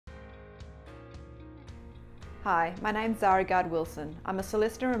Hi, my name's Garde Wilson. I'm a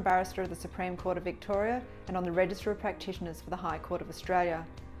solicitor and barrister of the Supreme Court of Victoria and on the Register of Practitioners for the High Court of Australia.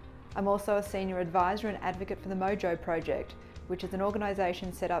 I'm also a senior advisor and advocate for the Mojo Project, which is an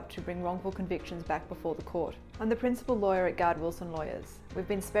organisation set up to bring wrongful convictions back before the court. I'm the principal lawyer at Garde Wilson Lawyers. We've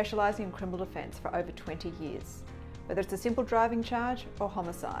been specialising in criminal defence for over 20 years. Whether it's a simple driving charge or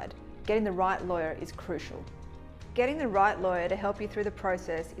homicide, getting the right lawyer is crucial. Getting the right lawyer to help you through the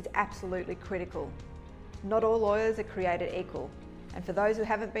process is absolutely critical. Not all lawyers are created equal, and for those who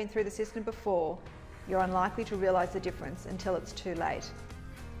haven't been through the system before, you're unlikely to realise the difference until it's too late.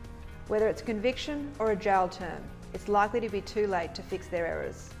 Whether it's a conviction or a jail term, it's likely to be too late to fix their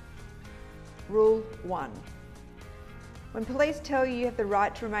errors. Rule 1. When police tell you you have the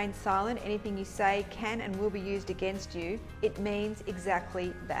right to remain silent, anything you say can and will be used against you, it means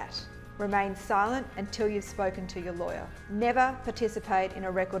exactly that. Remain silent until you've spoken to your lawyer. Never participate in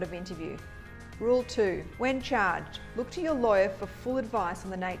a record of interview. Rule 2. When charged, look to your lawyer for full advice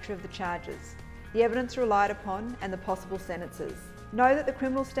on the nature of the charges, the evidence relied upon and the possible sentences. Know that the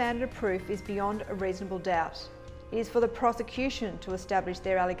criminal standard of proof is beyond a reasonable doubt. It is for the prosecution to establish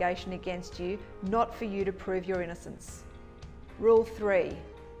their allegation against you, not for you to prove your innocence. Rule 3.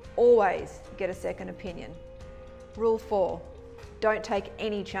 Always get a second opinion. Rule 4. Don't take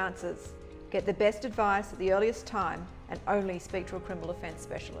any chances. Get the best advice at the earliest time and only speak to a criminal offence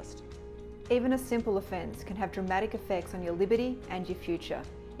specialist. Even a simple offence can have dramatic effects on your liberty and your future.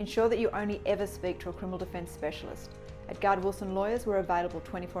 Ensure that you only ever speak to a criminal defence specialist. At Garde Wilson Lawyers, we're available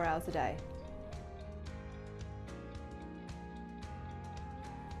 24 hours a day.